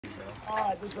All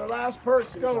right, this is our last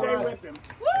person. Go, Stay Russ. with him.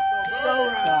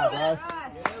 Go, Russ.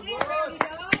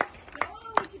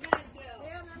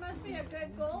 Man, there must be a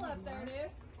good goal up there, dude.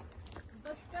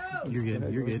 Let's go. You're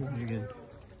good. You're good. You're good.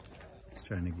 Just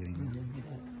trying to get him.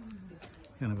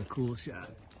 Kind of a cool shot.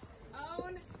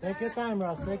 Own Take your time,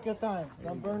 Russ. Take your time.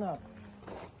 Don't burn up.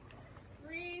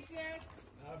 Breathe, Dick.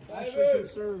 Actually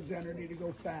conserves energy to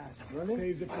go fast. Really?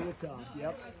 Saves it for the top.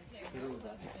 Yep.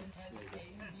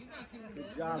 Good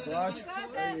job, Russ.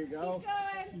 There you go. Keep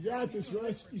going. You got this,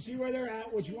 Russ. You see where they're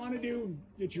at. What you want to do,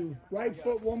 get your right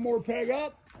foot one more peg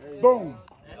up. Boom.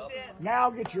 Now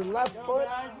get your left foot.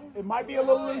 It might be a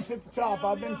little loose at the top.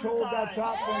 I've been told that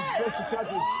top one's just a touch.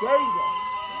 There you go.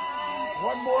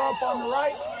 One more up on the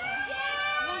right.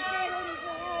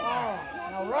 All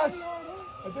right. Now, Russ,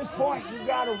 at this point, you've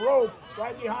got a rope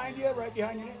right behind you, right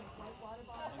behind your neck.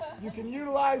 You can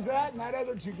utilize that and that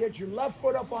other to get your left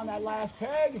foot up on that last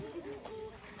peg.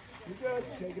 You're good.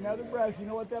 Take another breath. You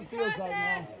know what that feels like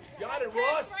now. Got it,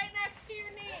 That's Ross. right next to your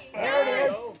knee. There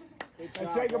it is. Good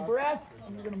Now job, take a Russ. breath,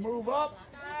 and you're going to move up.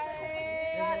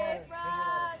 Nice. You got this,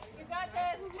 Ross. You got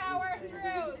this. Power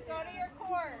through. Go to your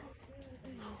core.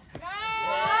 Nice.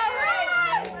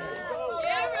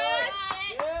 Yeah,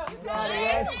 Russ. You got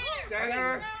it.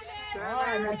 Center. All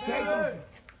right, now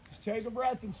just take a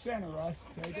breath and center, Russ.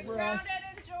 Take a Get breath. grounded.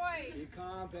 Enjoy. Be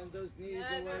calm. Bend those knees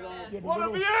a little. Get a What a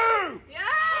little- view! Yes.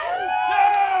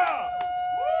 Yeah!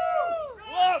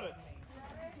 Woo! Love it.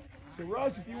 So,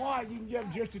 Russ, if you want, you can give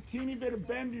just a teeny bit of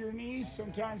bend to your knees.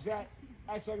 Sometimes that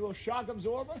acts like a little shock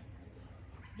absorber.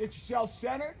 Get yourself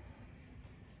centered.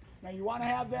 Now, you want to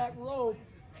have that rope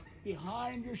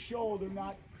behind your shoulder,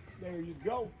 not there. You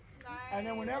go. Nice. And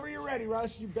then whenever you're ready,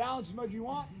 Russ, you balance as much as you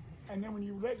want. And then when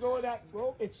you let go of that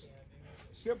rope, it's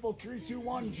simple 3, 2,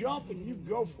 1 jump, and you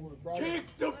go for it, brother. Kick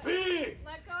the pig!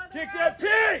 Let go of the Kick rope. that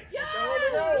pig!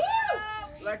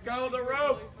 Woo! Let go of the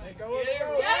rope. Let go of the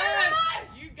rope. Yes!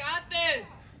 You got this!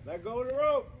 Let go of the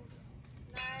rope.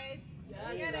 Nice.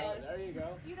 Yes, Get it. There you go.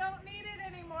 You don't need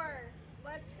it anymore.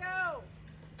 Let's go.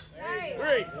 Nice.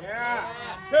 3,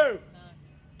 2,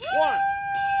 1.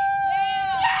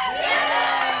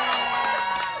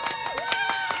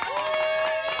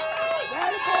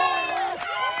 That a boy, Russ!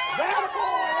 That a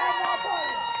boy! That's my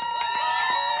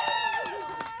buddy!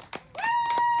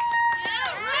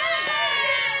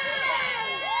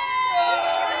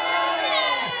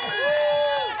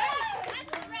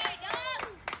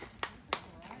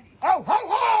 Ho, ho,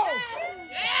 ho!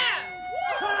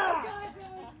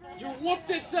 You whooped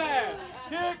its ass.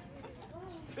 Kick,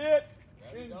 sit,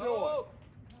 enjoy. All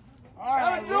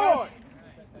right, Enjoy. Russ.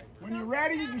 When you're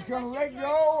ready, you're just going to let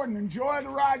go and enjoy the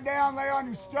ride down. Lay on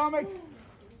your stomach.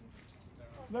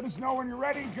 Let us know when you're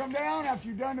ready to come down. After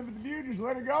you're done with the view, just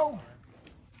let it go.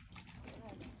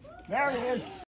 There it is.